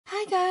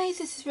Hi guys,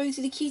 this is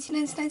Rosie the Cutie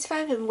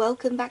 1995 and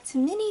welcome back to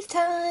Minis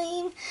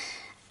Time.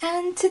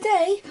 And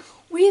today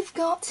we've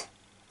got,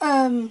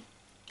 I'm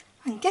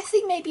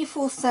guessing maybe a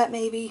full set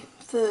maybe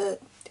for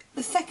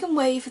the second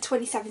wave for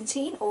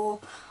 2017, or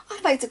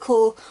I'd like to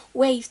call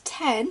wave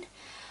 10.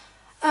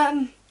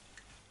 I've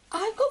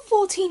got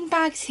 14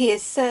 bags here,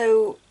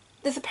 so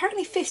there's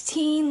apparently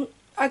 15,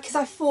 because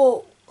I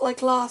thought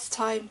like last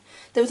time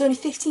there was only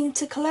 15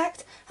 to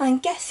collect, and I'm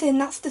guessing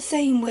that's the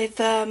same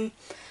with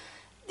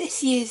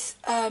this year's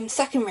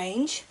second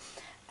range.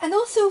 And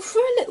also, for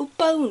a little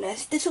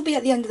bonus, this will be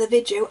at the end of the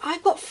video,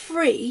 I've got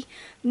 3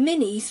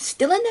 minis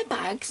still in their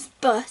bags,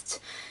 but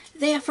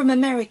they are from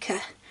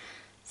America,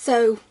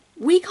 so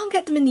we can't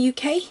get them in the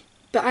UK,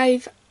 but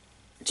I've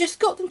just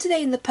got them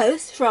today in the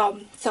post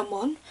from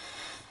someone,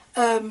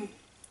 so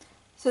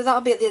that'll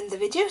be at the end of the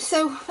video.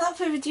 So without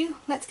further ado,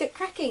 let's get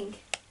cracking.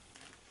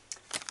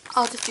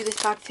 I'll just do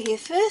this bag for here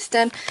first.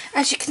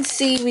 As you can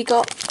see, we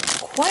got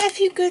quite a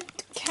few good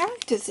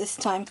characters this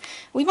time.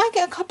 We might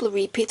get a couple of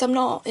repeats, I'm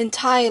not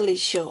entirely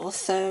sure.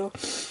 So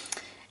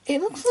it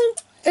looks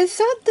like, is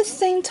that the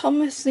same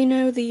Thomas, you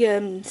know,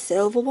 the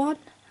silver one?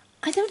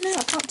 I don't know,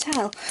 I can't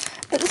tell.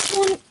 But this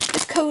one,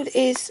 this code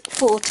is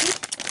 40.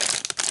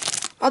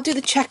 I'll do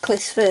the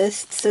checklist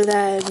first, so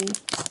then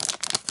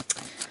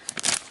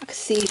I can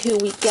see who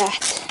we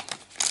get.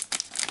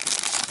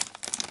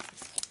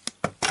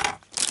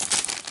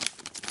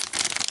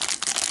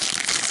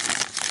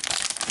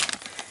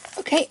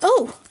 Okay,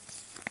 oh,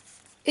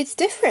 it's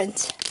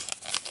different.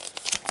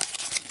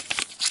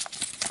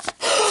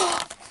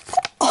 Oh,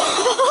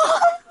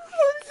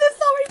 I'm so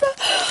sorry, but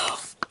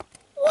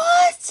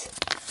what?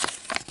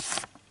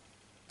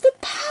 The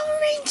Power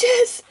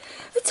Rangers!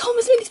 The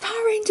Thomas Minis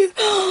Power Rangers!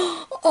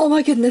 Oh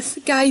my goodness,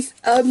 guys.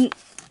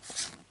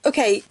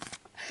 Okay,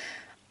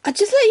 I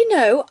just let you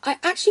know, I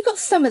actually got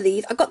some of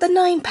these. I got the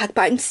 9-pack,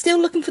 but I'm still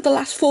looking for the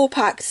last 4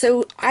 packs.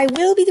 So I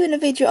will be doing a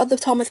video of the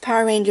Thomas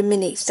Power Ranger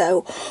Mini.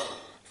 So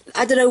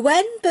I don't know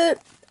when,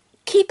 but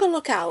keep a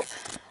lookout.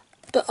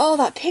 But oh,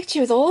 that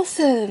picture is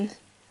awesome.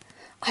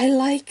 I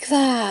like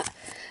that.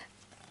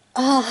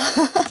 Oh,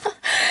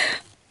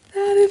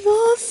 that is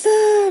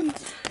awesome.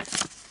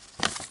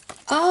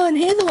 Oh, and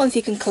here are the ones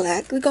you can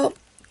collect. We got a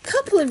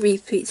couple of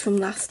repeats from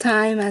last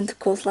time, and of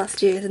course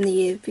last year and the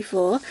year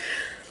before.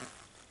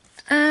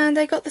 And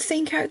I got the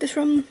same characters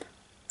from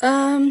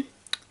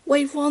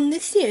wave 1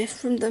 this year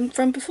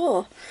from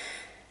before.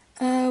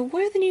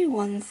 Where are the new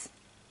ones?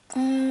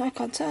 I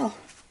can't tell.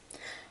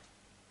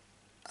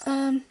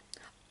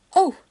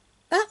 Oh,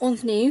 that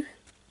one's new.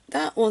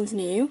 That one's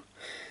new.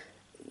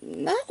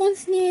 That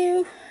one's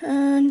new.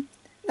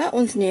 That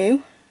one's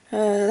new.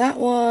 That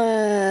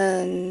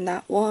one.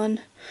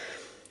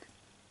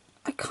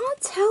 I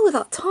can't tell with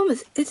that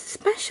Thomas. It's a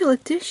special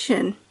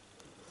edition.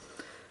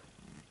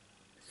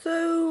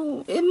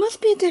 So it must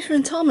be a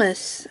different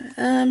Thomas.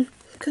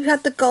 Because we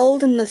had the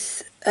gold and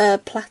the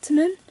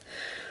platinum.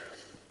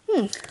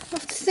 I'll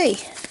have to see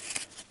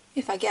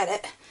if I get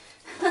it.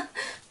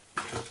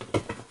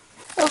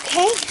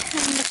 Okay,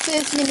 and the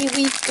first mini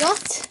we've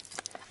got,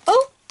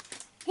 oh,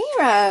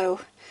 Hero.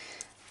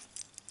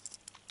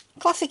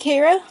 Classic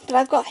Hero, but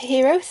I've got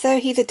Hero, so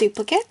he's a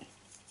duplicate.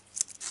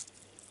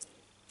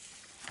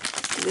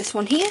 This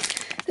one here,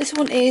 this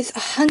one is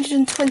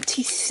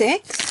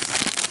 126.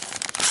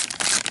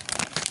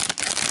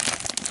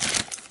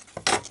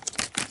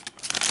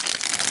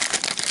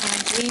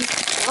 And we've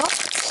got,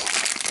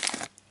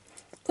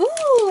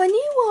 ooh, a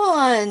new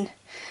one.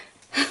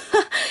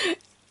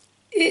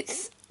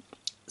 It's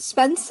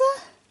Spencer?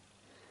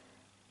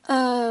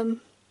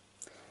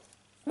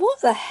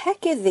 What the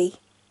heck is he?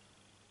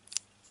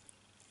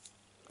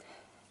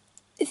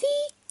 Is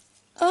he,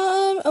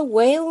 a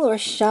whale or a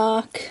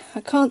shark?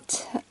 I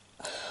can't,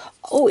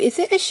 oh, is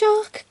it a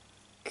shark?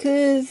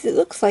 Because it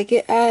looks like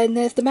it, and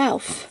there's the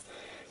mouth.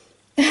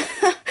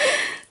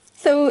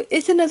 So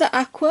it's another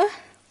aqua.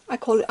 I'm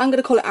going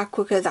to call it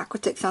aqua because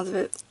aquatic sounds a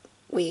bit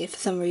weird for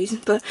some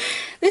reason, but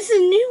this is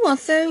a new one,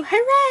 so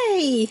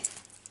hooray!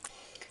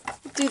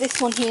 We'll do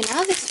this one here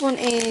now. This one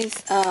is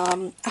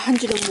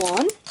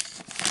 101.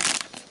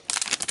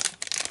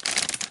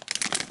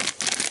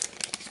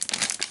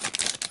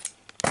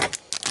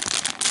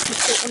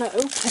 Just don't want to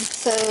open,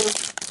 so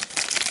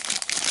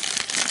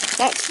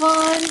next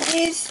one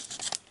is,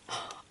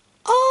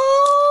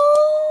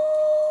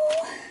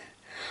 oh,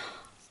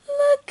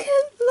 look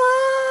at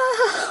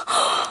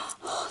that!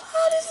 Oh,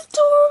 that is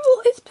adorable.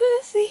 It's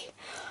Percy.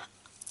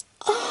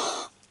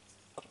 Oh,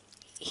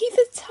 he's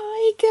a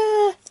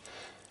tiger.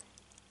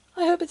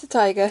 I hope it's a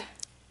tiger.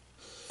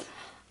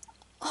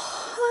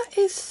 Oh, that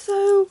is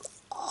so...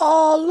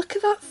 Oh, look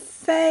at that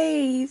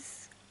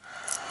face.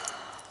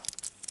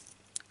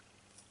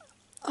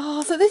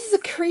 Oh, so this is a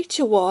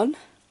creature one.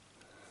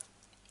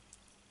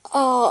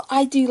 Oh,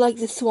 I do like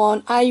this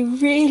one. I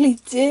really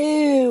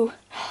do.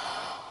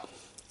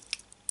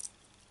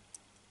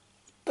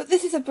 But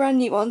this is a brand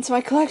new one to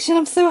my collection.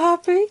 I'm so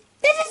happy.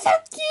 This is so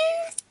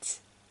cute.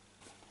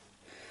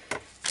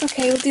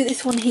 Okay, we'll do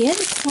this one here.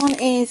 This one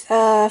is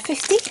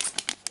 50.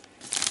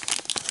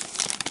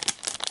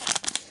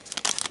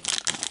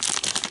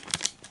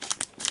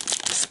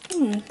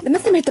 They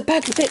must have made the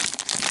bag a bit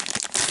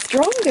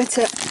stronger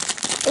to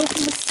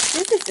open the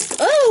scissors.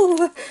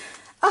 Oh!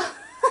 Oh.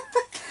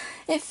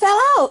 It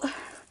fell out.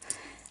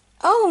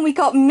 Oh, and we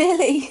got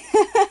Millie.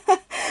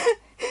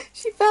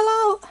 She fell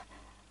out.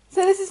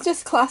 So this is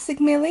just classic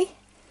Millie.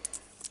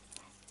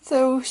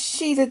 So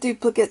she's a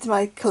duplicate to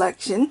my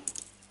collection.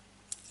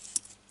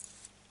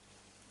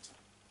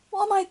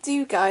 What I might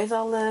do, guys,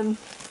 I'm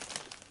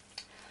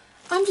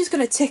just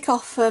going to tick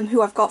off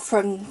who I've got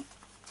from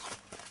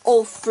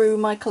all through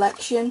my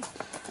collection,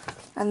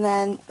 and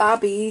then that'll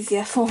be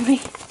easier for me.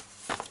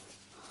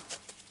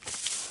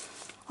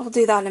 I'll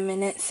do that in a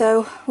minute.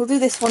 So we'll do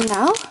this one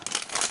now.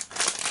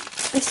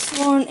 This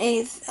one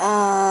is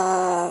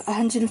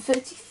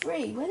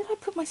 133. Where did I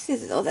put my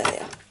scissors? Oh, there they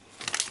are.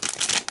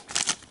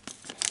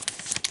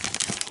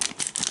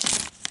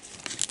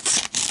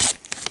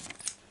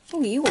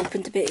 Oh, you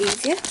opened a bit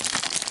easier.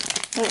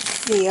 Let's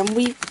see, and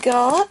we've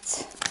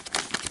got...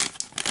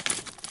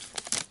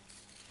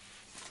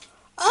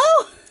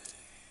 Oh!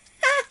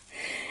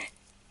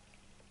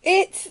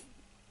 It's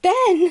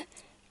Ben!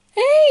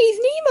 Hey, it's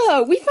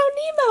Nemo! We found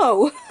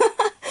Nemo!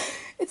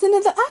 It's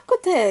another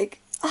aquatag!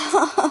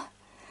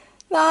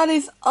 That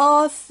is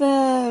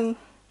awesome!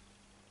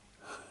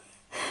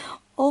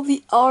 All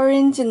the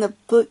orange and the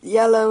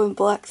yellow and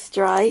black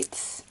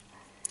stripes.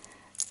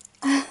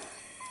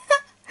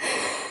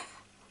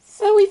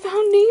 So we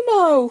found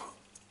Nemo!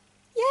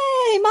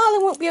 Yay!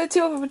 Marlon won't be able to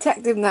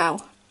overprotect him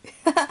now.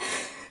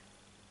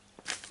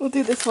 We'll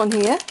do this one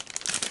here.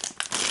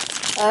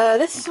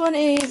 This one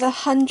is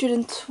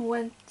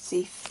 125.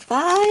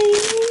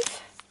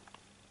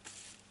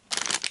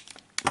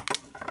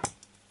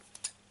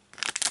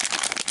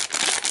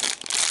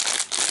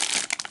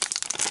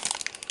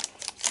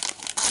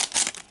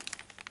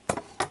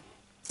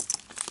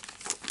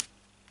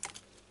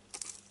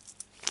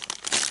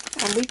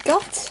 And we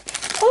got,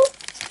 oh,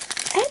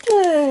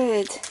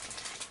 Edward.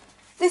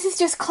 This is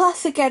just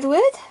classic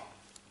Edward.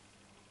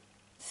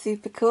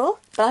 Super cool.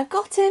 But I've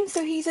got him,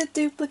 so he's a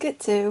duplicate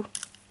too.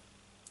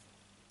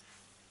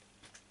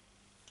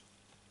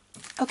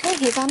 Okay,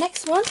 here's our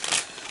next one.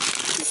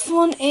 This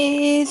one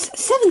is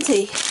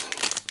 70.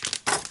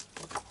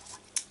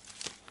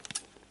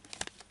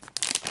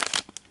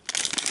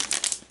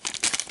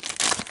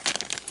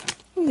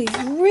 Ooh, these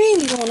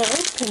really don't want to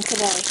open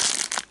today.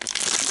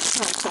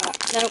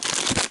 No.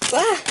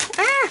 Ah!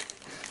 Ah!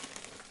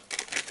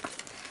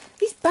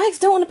 These bags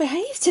don't want to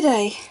behave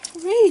today.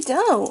 They really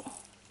don't.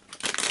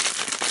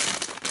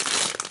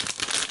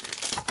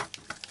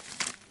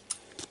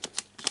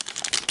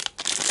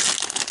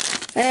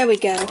 There we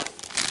go.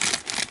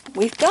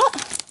 We've got...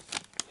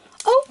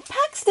 Oh,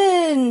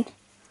 Paxton!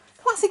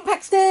 Classic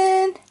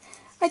Paxton!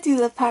 I do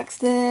love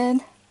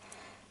Paxton.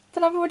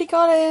 But I've already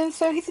got him,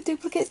 so he's a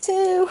duplicate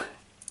too.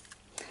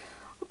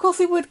 Of course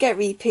we would get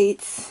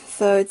repeats,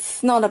 so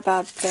it's not a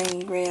bad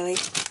thing really.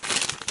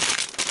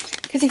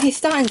 Because if you're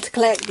starting to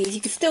collect these,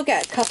 you can still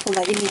get a couple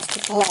that you need to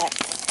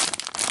collect.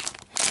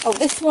 Oh,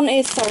 this one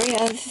is, sorry,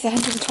 this is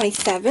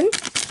 127.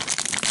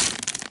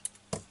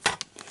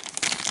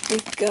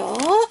 We've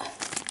got...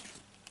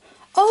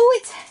 Oh,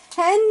 it's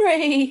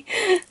Henry!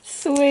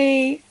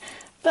 Sweet.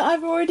 But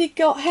I've already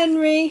got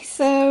Henry,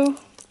 so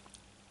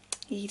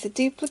he's a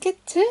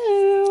duplicate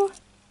too.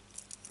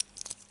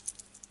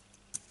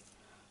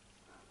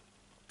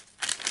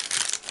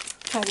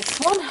 Try this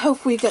one.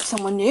 Hopefully we get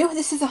someone new.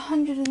 This is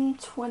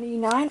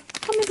 129. I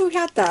can't remember if we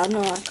had that.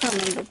 No, I can't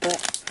remember,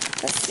 but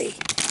let's see.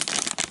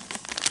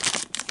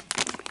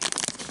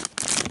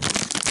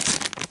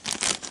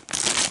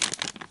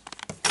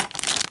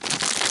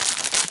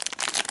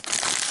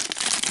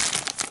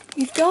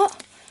 We've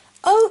got,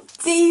 oh,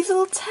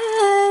 Diesel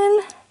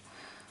 10.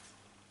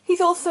 He's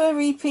also a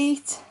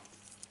repeat,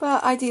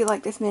 but I do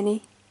like this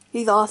mini.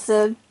 He's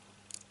awesome.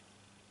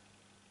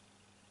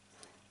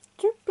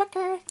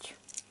 Duplicate.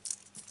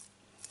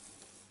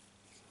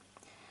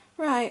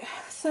 Right,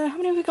 so how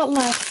many have we got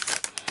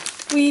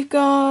left? We've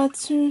got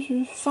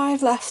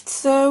 5 left,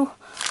 so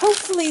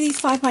hopefully these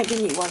 5 might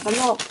be new ones. I'm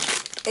not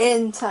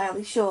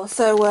entirely sure.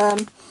 So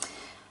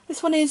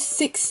this one is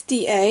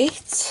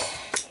 68.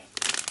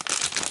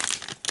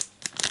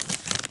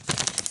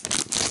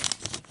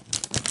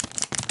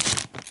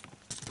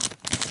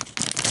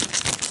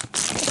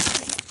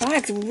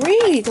 Bags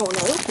really don't want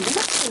to open. They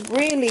must have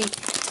really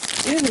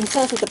do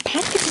themselves with the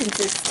packaging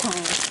this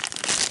time.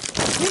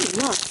 Really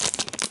must.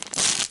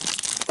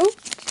 Oh.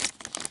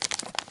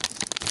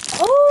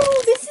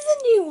 Oh, this is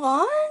a new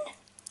one.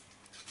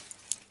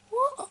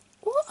 What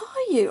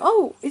are you?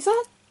 Oh, is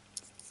that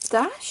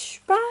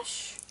Dash?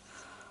 Bash?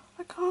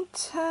 I can't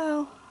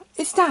tell.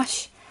 It's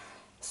Dash.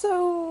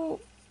 So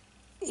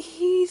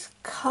he's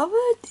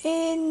covered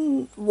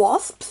in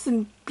wasps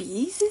and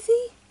bees, is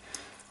he?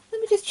 Let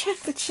me just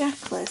check the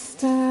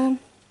checklist.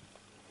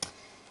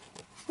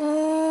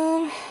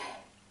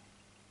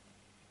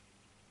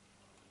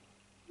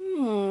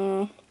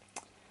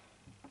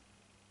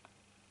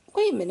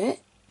 Wait a minute.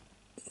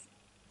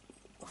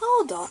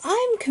 Hold on,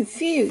 I'm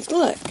confused.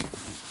 Look.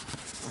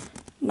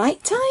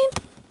 Nighttime?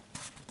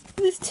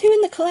 There's 2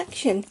 in the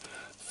collection.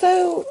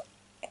 So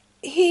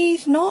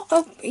he's not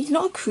a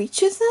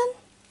creature then?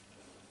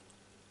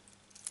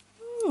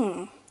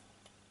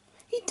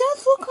 He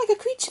does look like a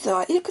creature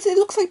though, because it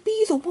looks like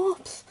bees or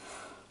wasps.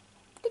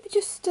 Let me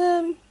just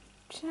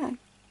check.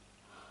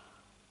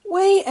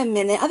 Wait a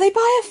minute, are they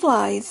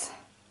fireflies?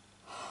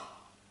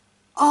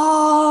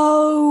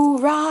 Oh,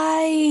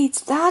 right,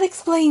 that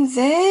explains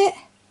it.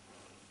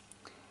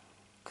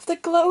 Because they're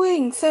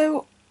glowing,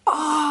 so...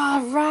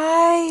 Ah,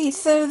 right,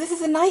 so this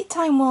is a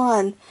nighttime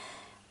one.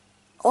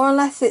 Or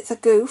unless it's a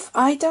goof,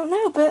 I don't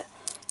know, but...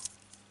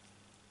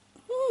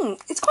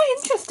 it's quite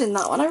interesting,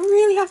 that one, I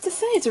really have to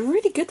say, it's a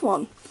really good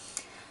one.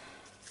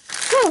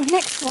 So,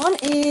 next one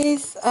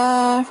is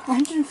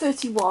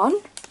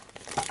 131.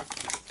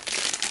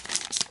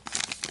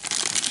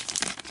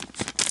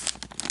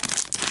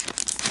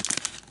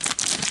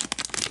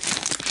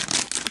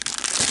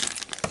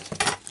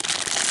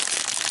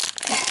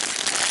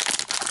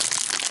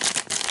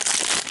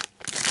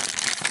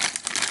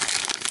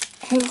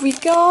 Who have we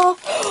got?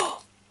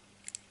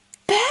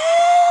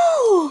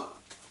 Belle!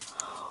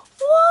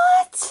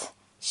 What?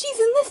 She's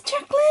in this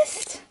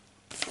checklist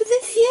for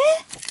this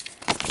year?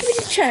 Let me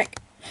just check.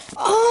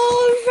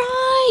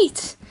 Oh,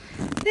 right!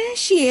 There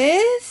she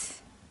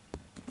is.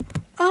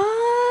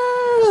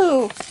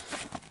 Oh!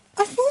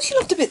 I thought she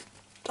looked a bit...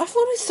 I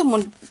thought it was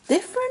someone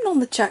different on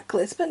the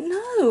checklist, but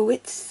no,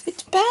 it's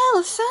Belle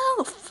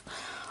herself.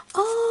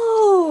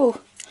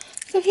 Oh!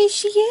 So here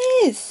she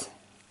is.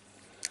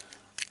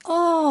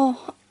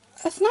 Oh,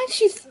 it's nice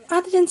she's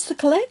added into the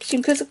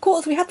collection because of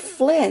course we had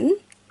Flynn.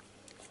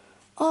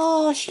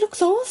 Oh, she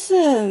looks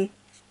awesome.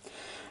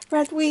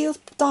 Red wheels,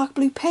 dark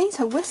blue paint,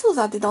 her whistle's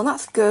added on,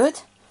 that's good.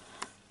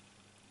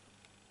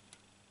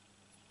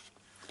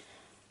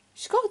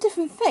 She's got a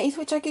different face,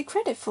 which I give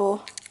credit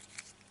for.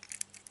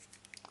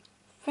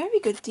 Very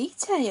good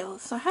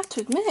details, I have to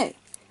admit.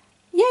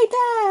 Yay,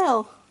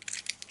 Belle!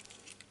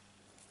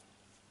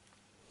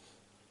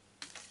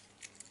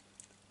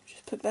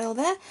 Just put Belle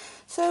there.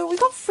 So we've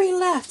got 3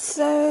 left,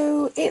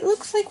 so it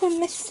looks like we're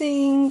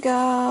missing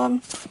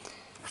that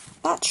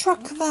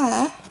truck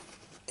there.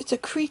 It's a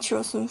creature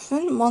or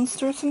something,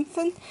 monster or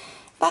something.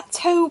 That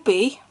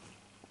Toby.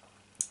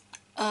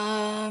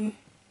 What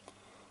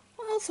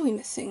else are we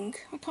missing?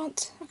 I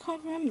can't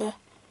remember.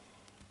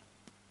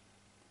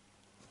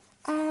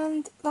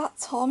 And that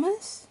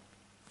Thomas.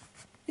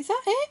 Is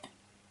that it?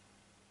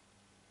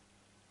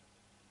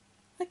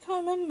 I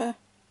can't remember.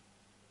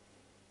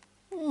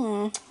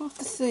 I'll have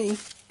to see.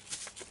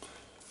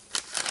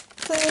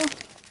 So,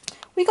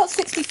 we got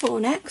 64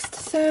 next,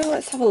 so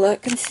let's have a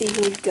look and see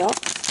who we've got.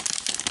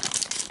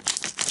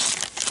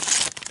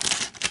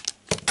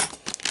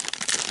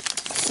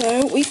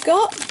 So, we've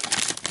got...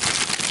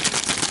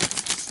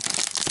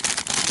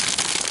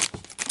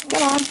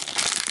 Come on.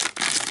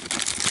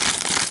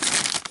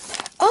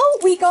 Oh,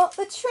 we got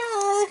the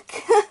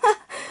truck!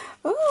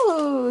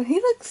 Oh, he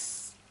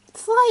looks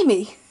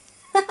slimy.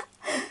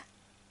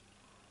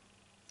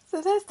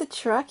 So there's the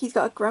truck, he's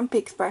got a grumpy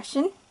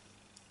expression.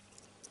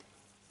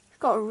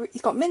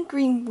 He's got mint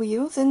green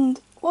wheels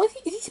and... Well, is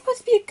he supposed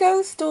to be a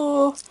ghost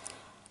or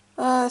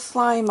a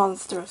slime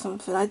monster or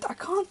something? I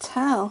can't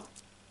tell.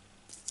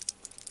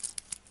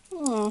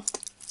 But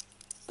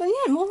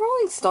yeah, more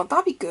rolling stock,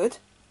 that'd be good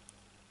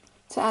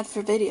to add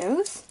for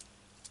videos.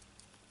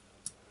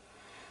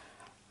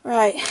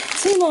 Right,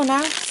 2 more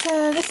now.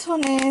 So this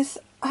one is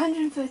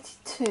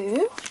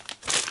 132.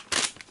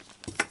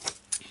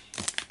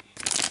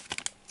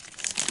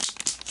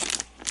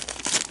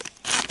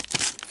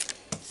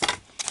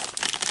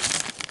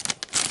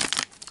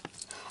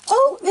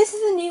 Oh, this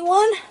is a new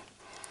one.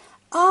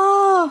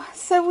 Oh,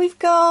 so we've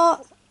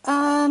got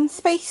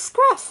Space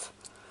Scruff.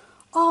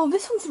 Oh,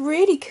 this one's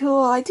really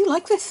cool. I do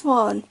like this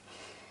one.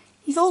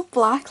 He's all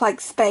black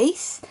like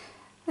space.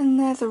 And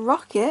there's a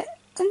rocket.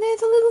 And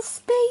there's a little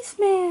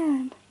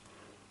spaceman.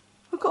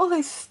 Look at all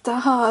those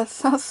stars.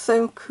 That's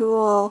so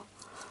cool.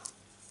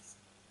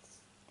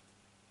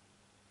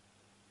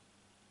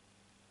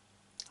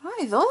 That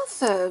is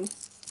awesome.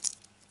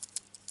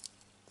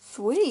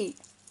 Sweet.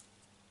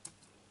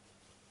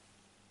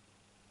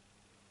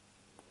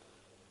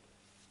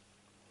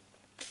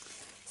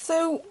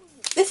 So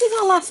this is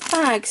our last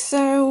bag,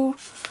 so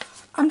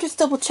I'm just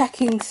double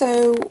checking.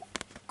 So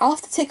I'll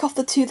have to take off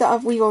the 2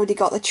 that we've already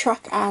got, the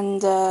truck and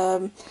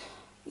the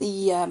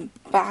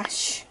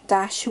dash,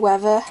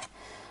 whoever,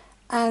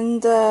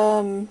 and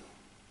the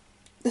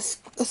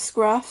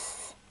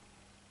scruff.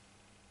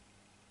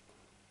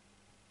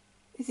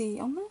 Is he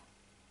on there?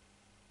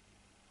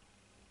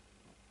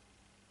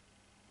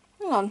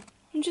 Hang on,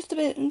 I'm just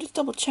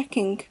double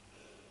checking.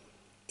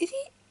 Is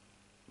he?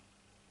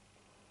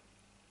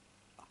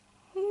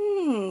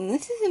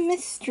 This is a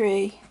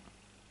mystery.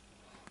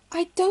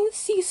 I don't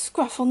see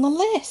Scruff on the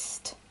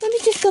list. Let me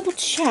just double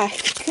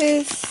check,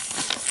 because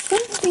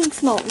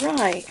something's not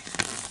right.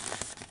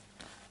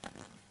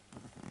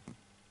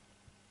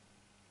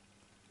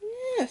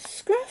 Yeah,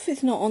 Scruff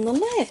is not on the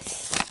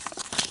list.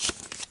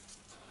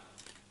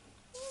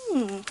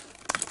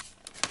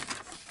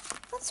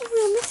 That's That's a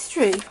real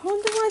mystery. I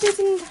wonder why they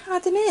didn't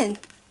add him in,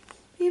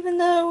 even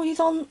though he's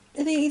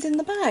in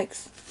the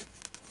bags.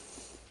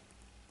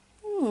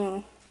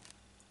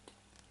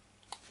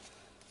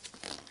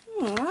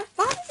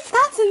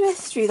 That's a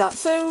mystery.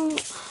 So,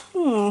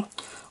 we'll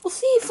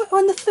see if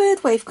when the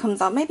third wave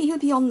comes out, maybe he'll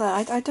be on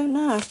there. I don't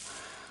know.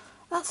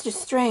 That's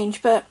just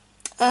strange. But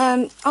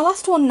our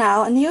last one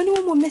now, and the only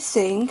one we're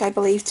missing, I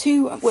believe,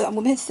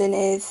 we're missing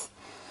is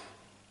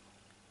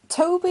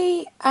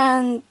Toby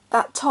and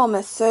that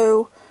Thomas.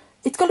 So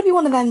it's got to be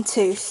one of them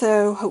two.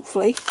 So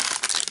hopefully.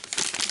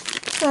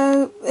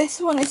 So this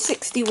one is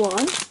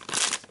 61.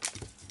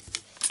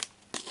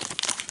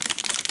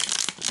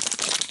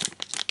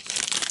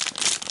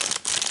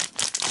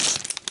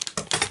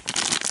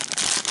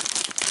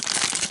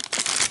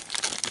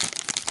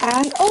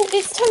 And, oh,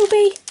 it's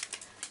Toby!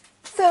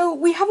 So,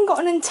 we haven't got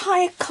an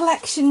entire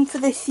collection for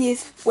this year's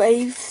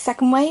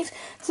second wave.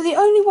 So, the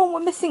only one we're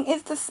missing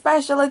is the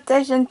special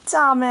edition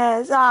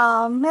Thomas.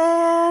 Oh,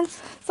 man.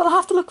 So, I'll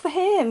have to look for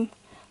him.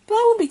 But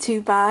that won't be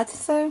too bad.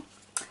 So,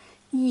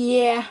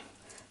 yeah.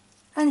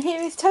 And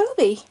here is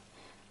Toby.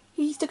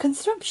 He's the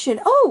construction.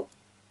 Oh!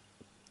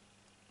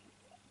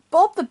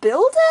 Bob the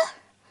Builder?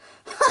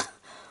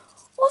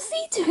 What's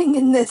he doing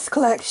in this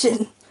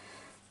collection?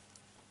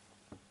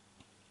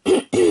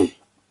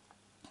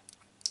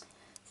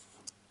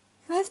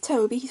 There's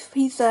Toby.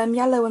 He's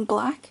yellow and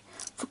black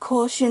for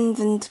cautions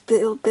and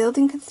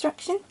building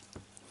construction.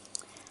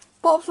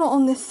 Bob's not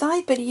on this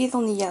side, but he is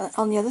on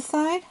the other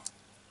side.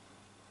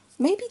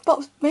 Maybe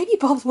Bob's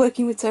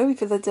working with Toby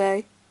for the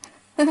day.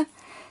 This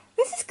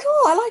is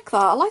cool. I like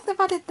that. I like they've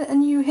added a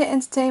new hit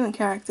entertainment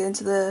character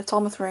into the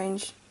Thomas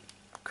range.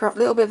 A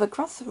little bit of a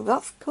crossover.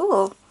 That's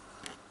cool.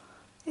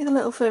 Here's a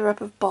little further up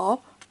of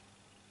Bob.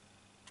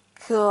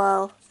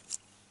 Cool.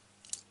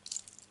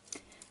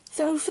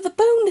 So for the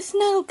bonus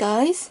now,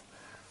 guys,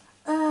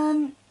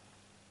 I'm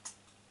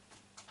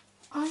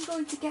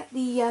going to get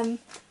the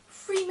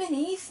free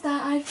minis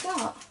that I've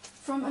got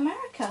from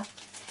America.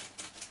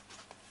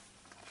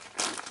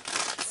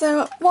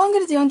 So what I'm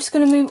going to do, I'm just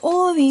going to move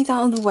all of these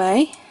out of the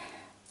way.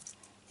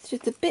 It's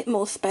just a bit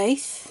more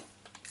space.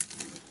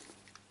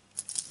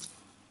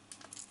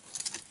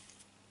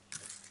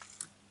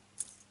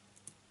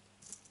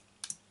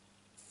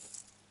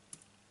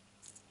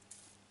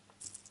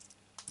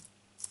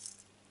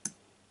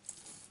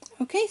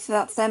 Okay, so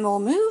that's them all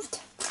moved.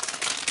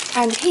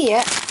 And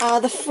here are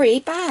the free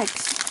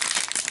bags.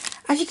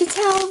 As you can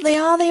tell, they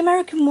are the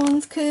American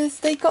ones because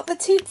they got the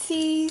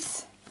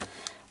Tootsies,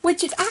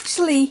 which is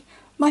actually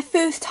my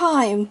first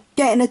time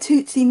getting a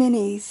Tootsie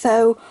mini.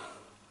 So,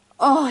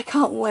 oh, I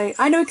can't wait.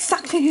 I know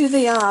exactly who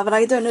they are, but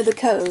I don't know the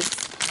codes.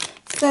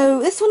 So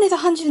this one is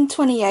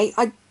 128.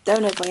 I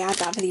don't know if I had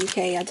that for the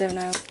UK. I don't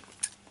know.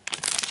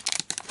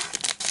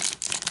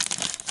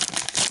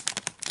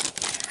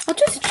 I'll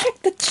just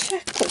check the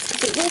checklist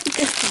because it will be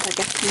different, I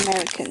guess, to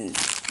Americans.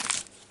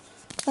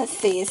 Let's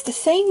see, it's the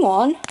same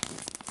one.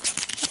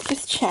 Let's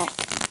just check.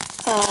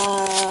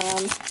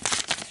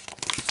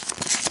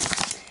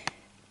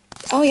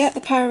 Oh yeah,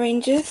 the Power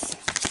Rangers.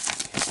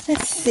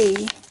 Let's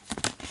see.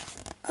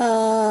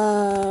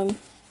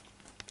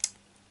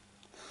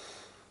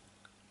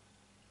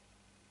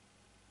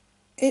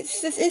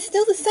 It's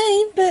still the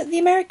same, but the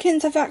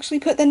Americans have actually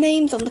put their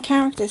names on the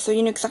characters, so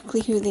you know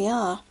exactly who they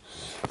are.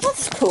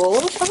 That's cool.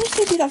 I wish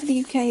they do that for the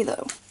UK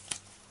though.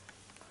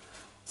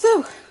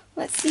 So,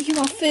 let's see who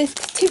our first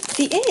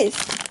Tootsie is.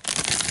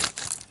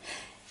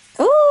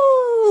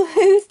 Ooh,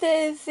 who's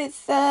this?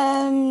 It's,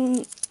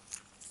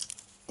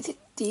 is it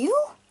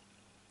Deal?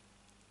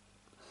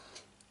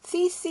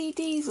 CC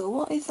Diesel,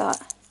 what is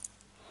that?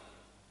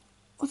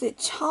 Was it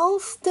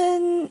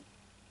Charleston?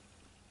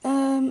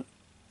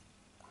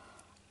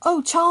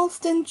 Oh,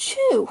 Charleston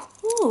Chew.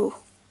 Ooh.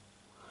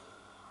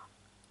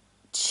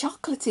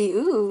 Chocolatey,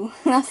 ooh,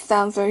 that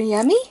sounds very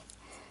yummy.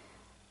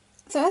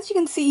 So as you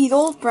can see, he's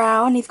all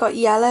brown, he's got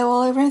yellow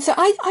all over him. So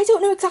I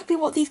don't know exactly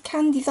what these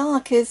candies are,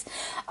 because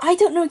I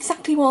don't know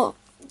exactly what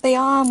they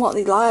are and what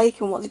they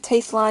like and what they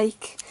taste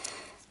like,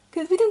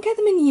 because we don't get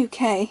them in the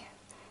UK.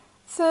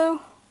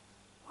 So,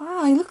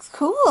 wow, he looks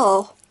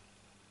cool.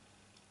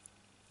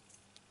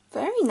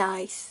 Very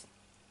nice.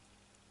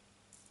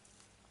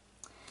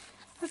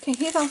 Okay,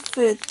 here's our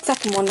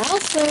second one now,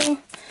 so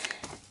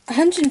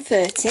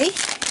 130.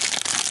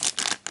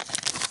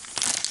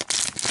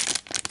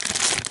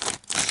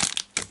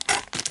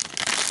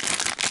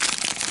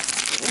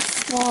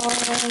 This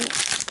one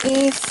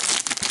is,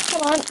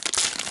 come on,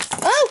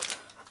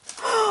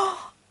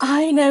 oh!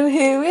 I know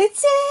who it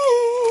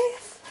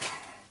is!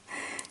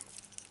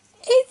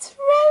 It's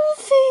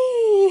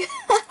Rosie!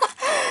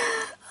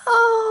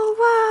 Oh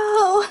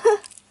wow!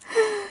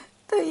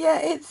 So yeah,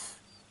 it's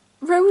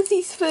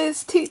Rosie's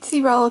first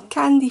Tootsie Roll,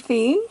 candy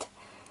themed.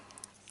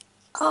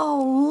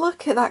 Oh,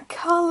 look at that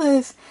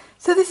colours.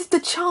 So this is the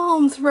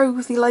Charms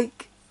Rosie,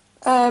 like,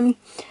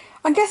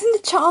 I'm guessing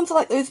the Charms are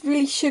like those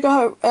really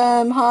sugar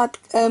hard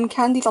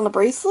candies on a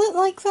bracelet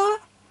like that.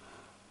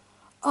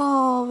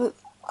 Oh,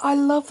 I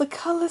love the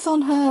colours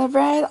on her.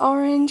 Red,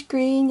 orange,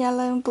 green,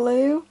 yellow and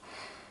blue.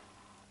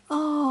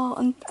 Oh,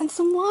 and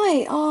some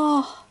white.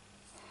 Oh,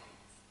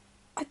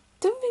 I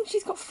don't think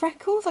she's got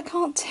freckles. I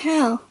can't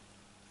tell.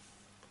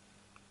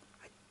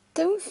 I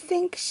don't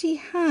think she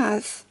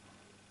has.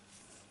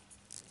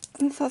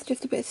 Unless that's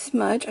just a bit of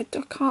smudge. I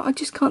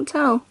just can't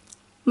tell.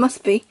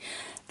 Must be.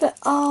 But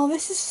oh,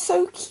 this is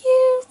so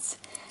cute.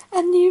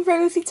 A new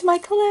Rosie to my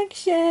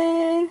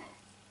collection.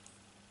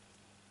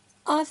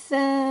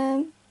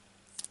 Awesome.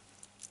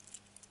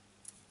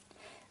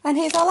 And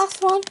here's our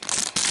last one.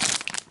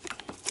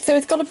 So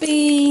it's got to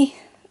be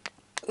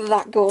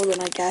that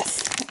golden, I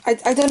guess. I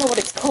don't know what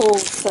it's called,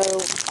 so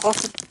I'll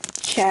have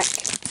to check.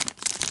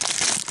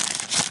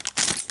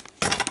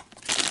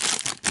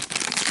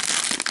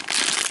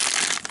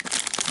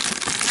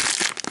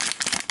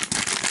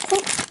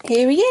 Oh,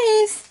 here he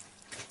is.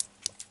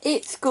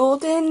 It's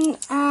golden.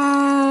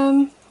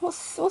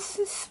 What's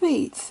the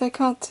sweets? I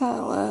can't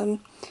tell.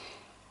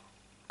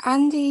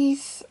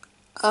 Andy's.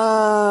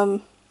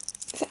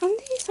 Is it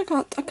Andy's? I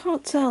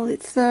can't tell.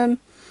 It's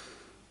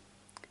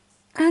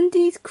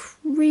Andy's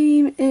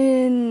cream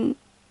in.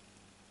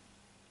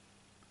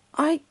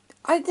 I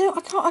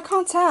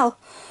can't tell.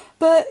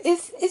 But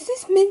is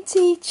this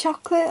minty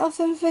chocolate or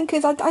something?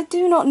 Because I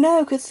do not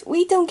know, because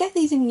we don't get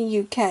these in the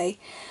UK.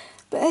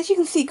 But as you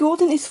can see,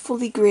 Gordon is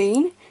fully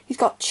green. He's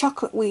got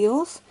chocolate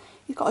wheels.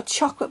 He's got a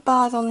chocolate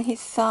bars on his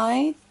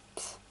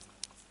sides.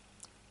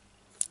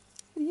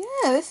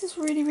 Yeah, this is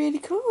really, really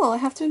cool, I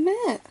have to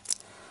admit.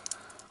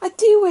 I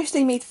do wish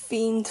they made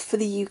themed for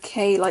the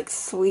UK, like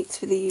sweets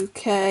for the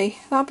UK.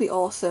 That'd be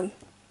awesome.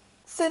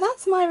 So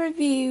that's my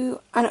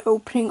review and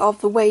opening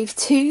of the Wave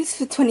 2s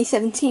for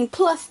 2017,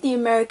 plus the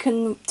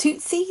American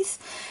Tootsies.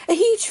 A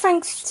huge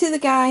thanks to the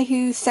guy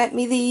who sent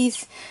me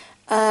these.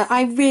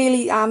 I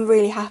really am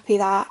really happy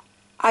that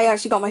I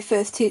actually got my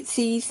first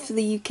Tootsies for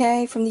the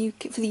UK, for the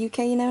UK,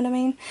 you know what I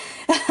mean?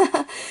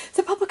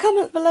 So pop a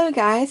comment below,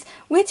 guys.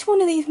 Which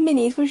one of these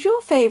minis was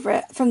your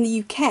favourite from the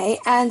UK,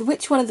 and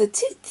which one of the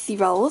Tootsie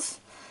Rolls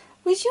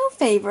was your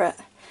favourite?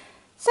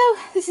 So,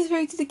 this is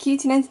Rosie the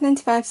Cutie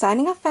 1995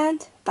 signing off,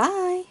 and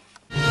bye!